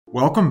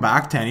Welcome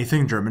back to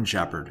Anything German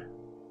Shepherd.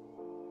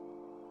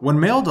 When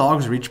male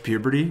dogs reach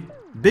puberty,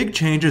 big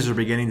changes are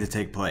beginning to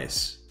take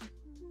place.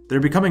 They're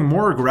becoming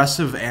more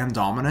aggressive and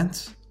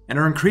dominant, and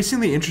are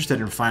increasingly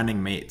interested in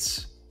finding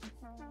mates.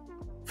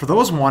 For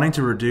those wanting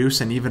to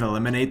reduce and even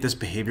eliminate this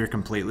behavior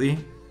completely,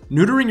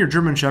 neutering your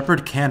German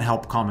Shepherd can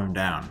help calm him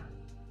down.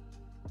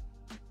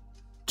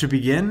 To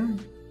begin,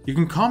 you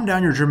can calm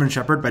down your German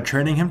Shepherd by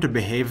training him to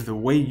behave the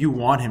way you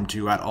want him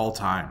to at all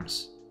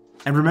times.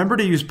 And remember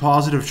to use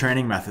positive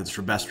training methods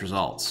for best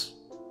results.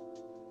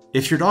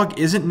 If your dog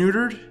isn't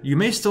neutered, you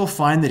may still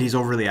find that he's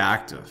overly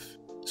active,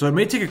 so it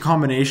may take a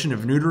combination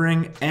of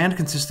neutering and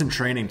consistent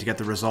training to get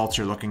the results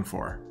you're looking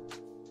for.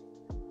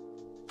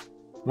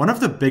 One of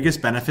the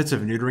biggest benefits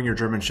of neutering your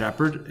German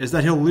Shepherd is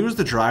that he'll lose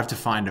the drive to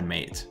find a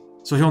mate,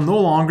 so he'll no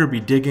longer be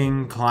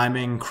digging,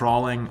 climbing,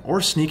 crawling,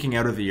 or sneaking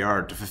out of the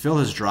yard to fulfill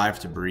his drive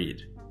to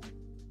breed.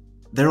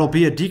 There will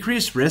be a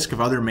decreased risk of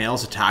other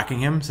males attacking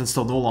him since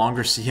they'll no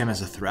longer see him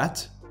as a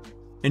threat.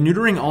 And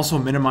neutering also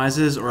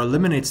minimizes or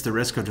eliminates the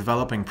risk of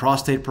developing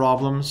prostate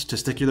problems,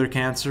 testicular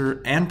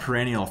cancer, and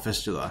perennial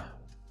fistula.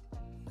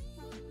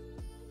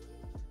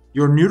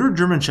 Your neutered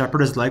German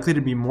Shepherd is likely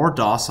to be more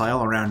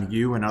docile around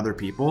you and other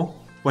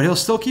people, but he'll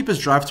still keep his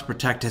drive to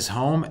protect his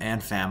home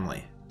and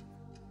family.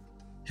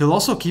 He'll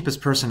also keep his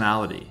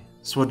personality,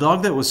 so a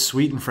dog that was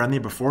sweet and friendly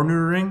before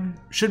neutering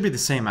should be the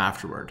same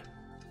afterward.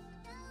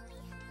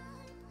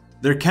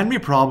 There can be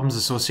problems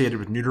associated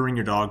with neutering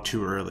your dog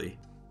too early.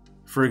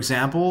 For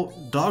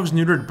example, dogs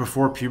neutered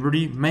before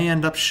puberty may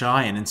end up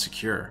shy and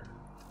insecure.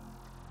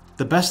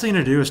 The best thing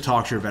to do is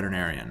talk to your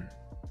veterinarian.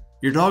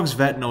 Your dog's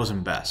vet knows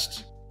him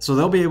best, so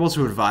they'll be able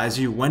to advise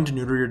you when to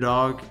neuter your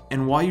dog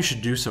and why you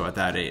should do so at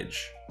that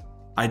age.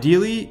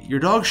 Ideally, your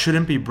dog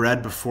shouldn't be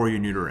bred before you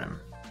neuter him,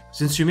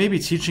 since you may be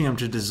teaching him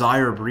to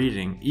desire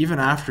breeding even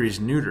after he's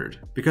neutered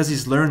because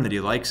he's learned that he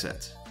likes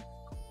it.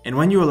 And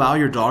when you allow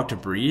your dog to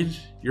breed,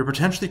 you're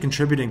potentially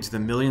contributing to the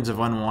millions of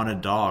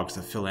unwanted dogs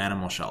that fill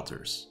animal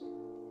shelters.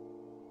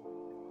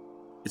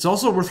 It's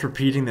also worth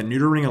repeating that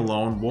neutering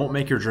alone won't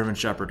make your German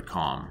Shepherd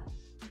calm.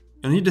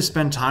 You'll need to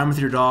spend time with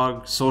your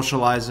dog,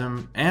 socialize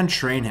him, and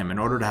train him in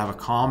order to have a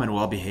calm and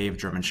well-behaved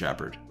German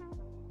Shepherd.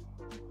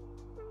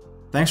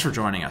 Thanks for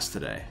joining us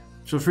today.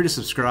 Feel free to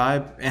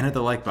subscribe and hit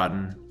the like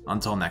button.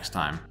 Until next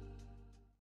time.